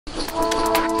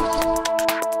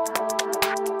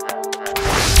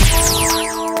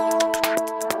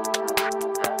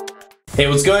Hey,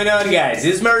 what's going on, guys?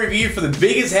 This is my review for the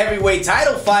biggest heavyweight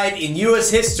title fight in US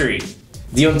history.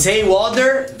 Deontay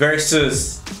Wilder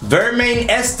versus Bermane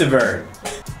Stiverne.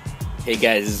 Hey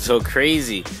guys, it's so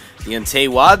crazy. Deontay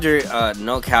Wilder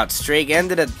knockout streak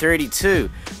ended at 32,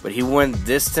 but he went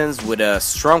distance with a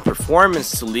strong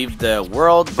performance to leave the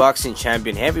World Boxing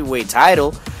Champion heavyweight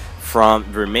title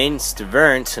from Bermane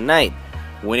Stiverne tonight,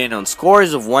 winning on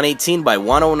scores of 118 by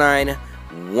 109,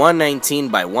 119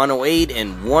 by 108,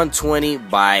 and 120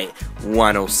 by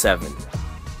 107.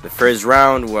 The first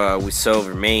round, we saw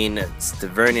Bermane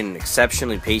Stiverne in an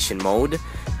exceptionally patient mode,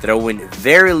 throwing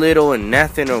very little and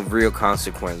nothing of real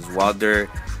consequence. Wilder,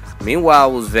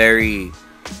 meanwhile, was very,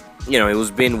 he was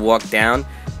being walked down,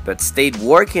 but stayed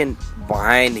working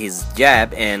behind his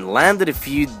jab and landed a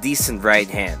few decent right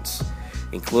hands,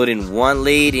 including one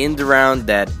late in the round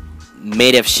that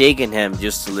may have shaken him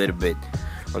just a little bit.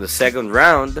 On the second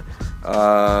round,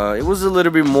 it was a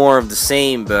little bit more of the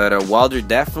same, but Wilder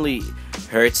definitely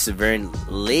hurt Stiverne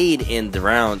late in the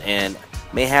round and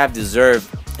may have deserved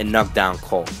a knockdown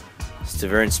call.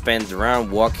 Stiverne spent the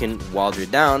round walking Wilder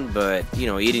down, but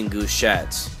eating good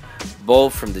shots,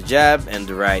 both from the jab and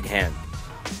the right hand.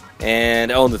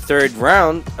 And on the third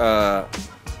round, I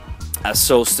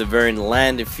saw Stiverne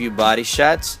land a few body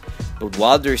shots, but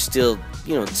Wilder still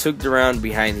took the round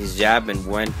behind his jab and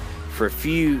went for a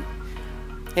few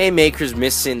haymakers,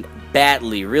 missing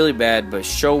badly, really bad, but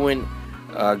showing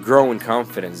growing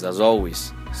confidence as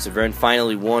always. Stiverne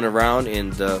finally won a round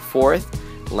in the fourth,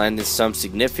 landing some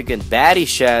significant baddie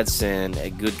shots and a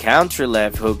good counter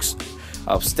left hooks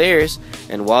upstairs,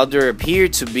 and Wilder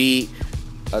appeared to be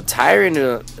tiring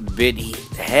a bit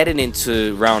heading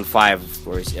into round 5, of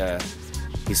course.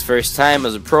 His first time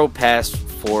as a pro, past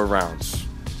 4 rounds.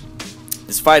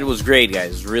 This fight was great, guys.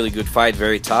 It was a really good fight,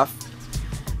 very tough.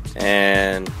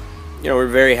 And we're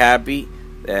very happy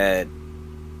that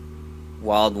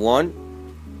Wild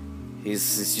won.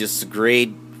 He's just a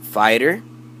great fighter.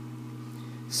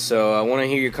 So I want to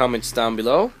hear your comments down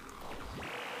below.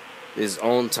 His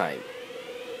own time.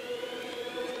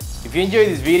 If you enjoyed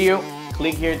this video,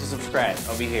 click here to subscribe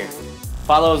over here.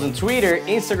 Follow us on Twitter,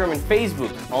 Instagram, and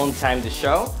Facebook on Time the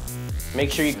Show.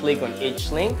 Make sure you click on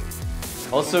each link.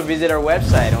 Also visit our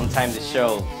website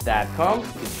ontimetheshow.com.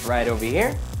 It's right over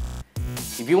here.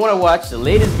 If you want to watch the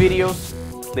latest videos,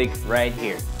 click right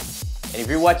here. And if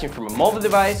you're watching from a mobile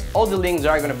device, all the links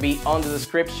are going to be on the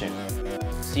description.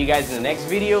 See you guys in the next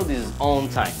video. This is On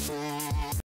Time.